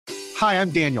Hi,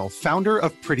 I'm Daniel, founder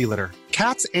of Pretty Litter.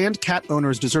 Cats and cat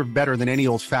owners deserve better than any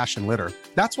old-fashioned litter.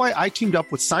 That's why I teamed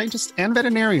up with scientists and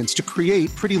veterinarians to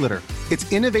create Pretty Litter.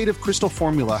 Its innovative crystal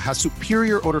formula has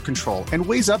superior odor control and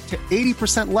weighs up to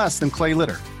 80% less than clay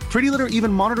litter. Pretty Litter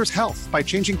even monitors health by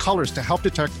changing colors to help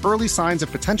detect early signs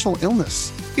of potential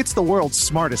illness. It's the world's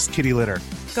smartest kitty litter.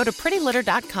 Go to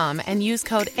prettylitter.com and use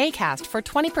code ACAST for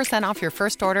 20% off your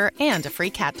first order and a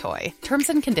free cat toy. Terms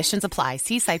and conditions apply.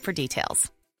 See site for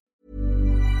details.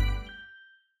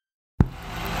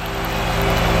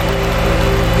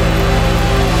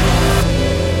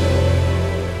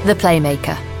 The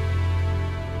Playmaker.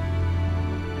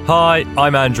 Hi,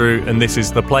 I'm Andrew, and this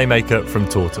is The Playmaker from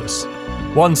Tortoise.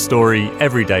 One story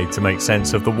every day to make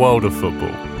sense of the world of football.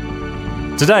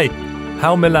 Today,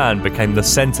 how Milan became the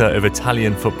centre of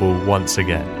Italian football once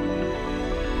again.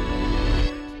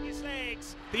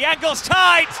 The angle's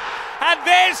tight, and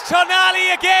there's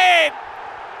Tonali again.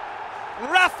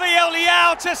 Rafael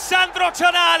Leao to Sandro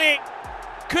Tonali.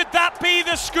 Could that be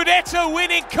the Scudetto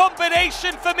winning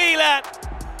combination for Milan?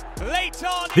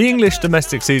 The English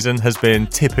domestic season has been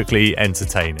typically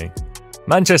entertaining.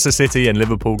 Manchester City and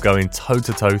Liverpool going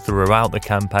toe-to-toe throughout the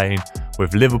campaign,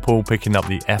 with Liverpool picking up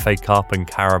the FA Cup and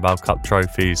Carabao Cup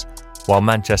trophies, while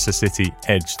Manchester City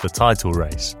edged the title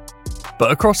race.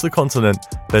 But across the continent,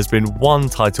 there's been one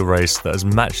title race that has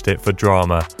matched it for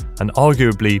drama and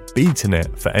arguably beaten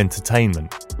it for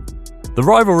entertainment. The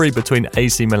rivalry between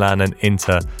AC Milan and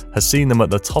Inter has seen them at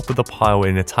the top of the pile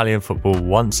in Italian football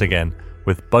once again,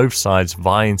 with both sides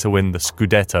vying to win the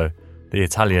Scudetto, the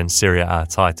Italian Serie A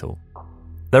title.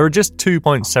 There are just 2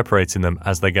 points separating them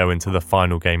as they go into the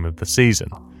final game of the season.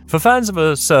 For fans of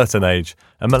a certain age,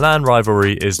 a Milan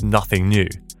rivalry is nothing new.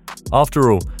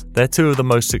 After all, they're two of the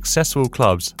most successful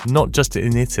clubs, not just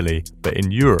in Italy, but in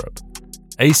Europe.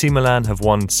 AC Milan have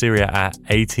won Serie A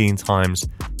 18 times,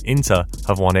 Inter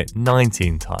have won it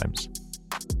 19 times.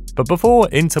 But before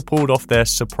Inter pulled off their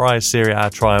surprise Serie A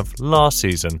triumph last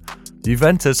season,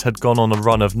 Juventus had gone on a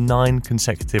run of 9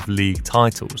 consecutive league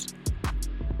titles.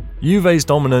 Juve's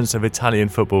dominance of Italian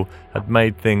football had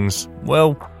made things,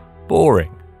 well,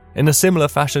 boring, in a similar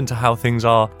fashion to how things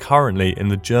are currently in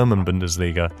the German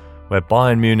Bundesliga, where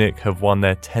Bayern Munich have won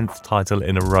their 10th title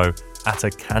in a row at a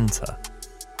canter.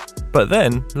 But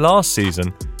then, last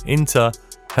season, Inter,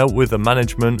 helped with the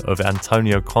management of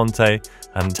Antonio Conte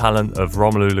and talent of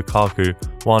Romelu Lukaku,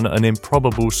 won an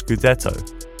improbable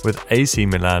Scudetto, with AC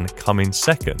Milan coming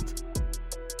second.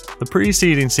 The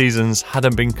preceding seasons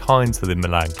hadn't been kind to the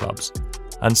Milan clubs,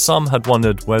 and some had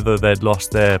wondered whether they'd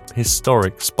lost their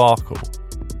historic sparkle.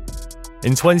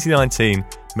 In 2019,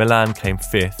 Milan came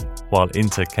 5th, while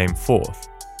Inter came 4th.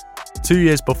 2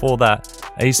 years before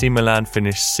that, AC Milan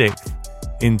finished 6th,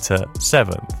 Inter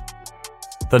 7th.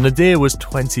 The nadir was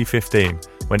 2015,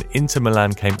 when Inter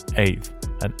Milan came 8th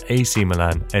and AC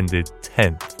Milan ended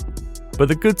 10th. But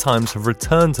the good times have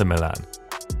returned to Milan.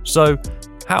 So,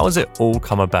 how has it all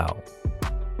come about?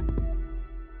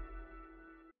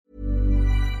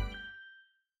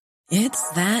 It's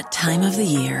that time of the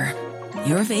year.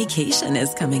 Your vacation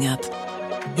is coming up.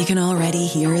 You can already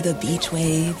hear the beach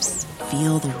waves,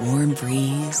 feel the warm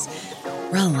breeze,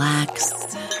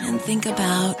 relax, and think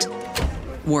about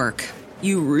work.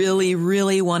 You really,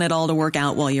 really want it all to work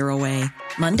out while you're away.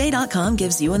 Monday.com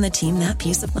gives you and the team that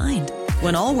peace of mind.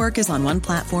 When all work is on one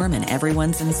platform and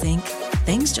everyone's in sync,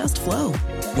 things just flow.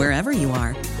 Wherever you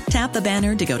are, tap the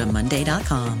banner to go to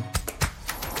Monday.com.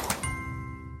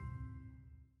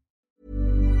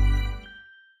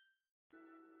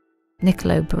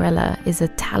 Nicolo Barella is a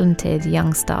talented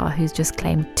young star who's just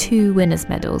claimed 2 winners'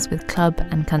 medals with club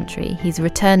and country. He's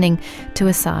returning to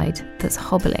a side that's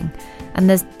hobbling, and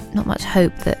there's not much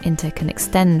hope that Inter can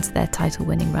extend their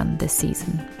title-winning run this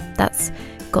season. That's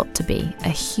got to be a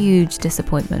huge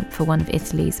disappointment for one of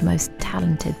Italy's most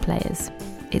talented players.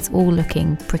 It's all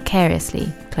looking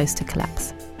precariously close to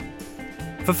collapse.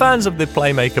 For fans of the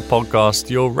Playmaker podcast,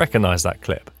 you'll recognise that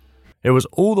clip. It was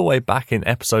all the way back in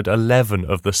episode 11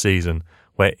 of the season,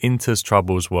 where Inter's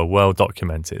troubles were well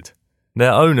documented.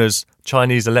 Their owners,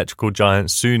 Chinese electrical giant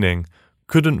Suning,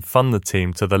 couldn't fund the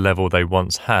team to the level they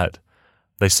once had.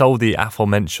 They sold the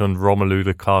aforementioned Romelu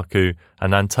Lukaku,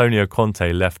 and Antonio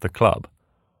Conte left the club.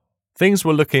 Things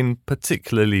were looking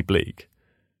particularly bleak.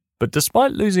 But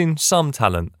despite losing some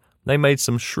talent, they made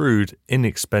some shrewd,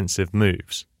 inexpensive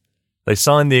moves. They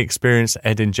signed the experienced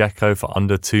Edin Dzeko for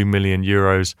under €2 million,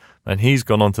 and he's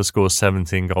gone on to score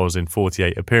 17 goals in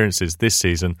 48 appearances this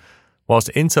season, whilst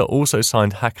Inter also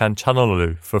signed Hakan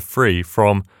Çalhanoğlu for free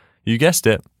from, you guessed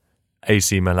it,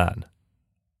 AC Milan.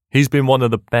 He's been one of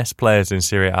the best players in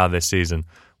Serie A this season,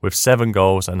 with 7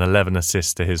 goals and 11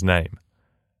 assists to his name.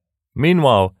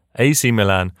 Meanwhile, AC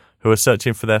Milan, who are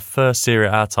searching for their first Serie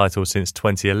A title since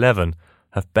 2011,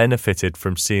 have benefited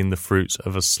from seeing the fruits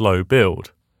of a slow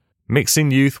build.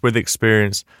 Mixing youth with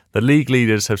experience, the league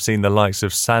leaders have seen the likes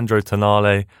of Sandro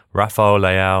Tonali, Rafael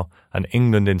Leao and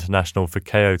England international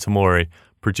Fikayo Tomori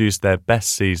produce their best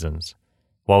seasons,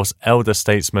 whilst elder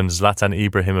statesmen Zlatan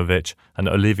Ibrahimovic and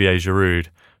Olivier Giroud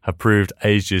have proved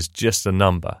age is just a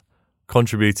number,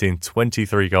 contributing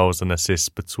 23 goals and assists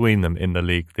between them in the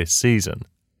league this season.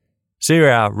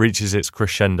 Serie A reaches its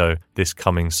crescendo this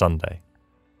coming Sunday.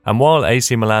 And while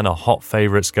AC Milan are hot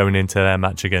favourites going into their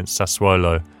match against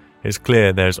Sassuolo, it's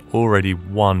clear there's already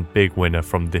one big winner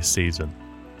from this season,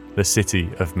 the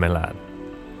city of Milan.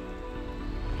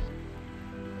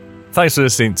 Thanks for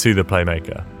listening to The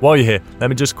Playmaker. While you're here, let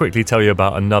me just quickly tell you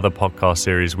about another podcast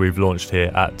series we've launched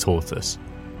here at Tortoise.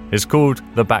 It's called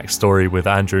The Backstory with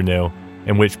Andrew Neil,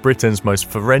 in which Britain's most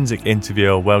forensic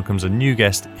interviewer welcomes a new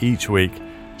guest each week,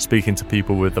 speaking to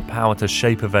people with the power to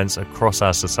shape events across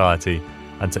our society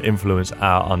and to influence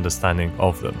our understanding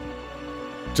of them.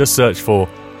 Just search for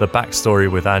The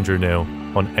Backstory with Andrew Neil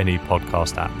on any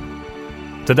podcast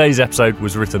app. Today's episode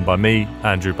was written by me,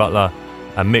 Andrew Butler,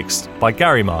 and mixed by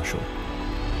Gary Marshall.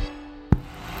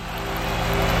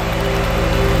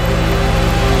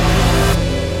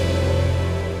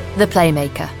 The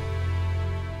Playmaker.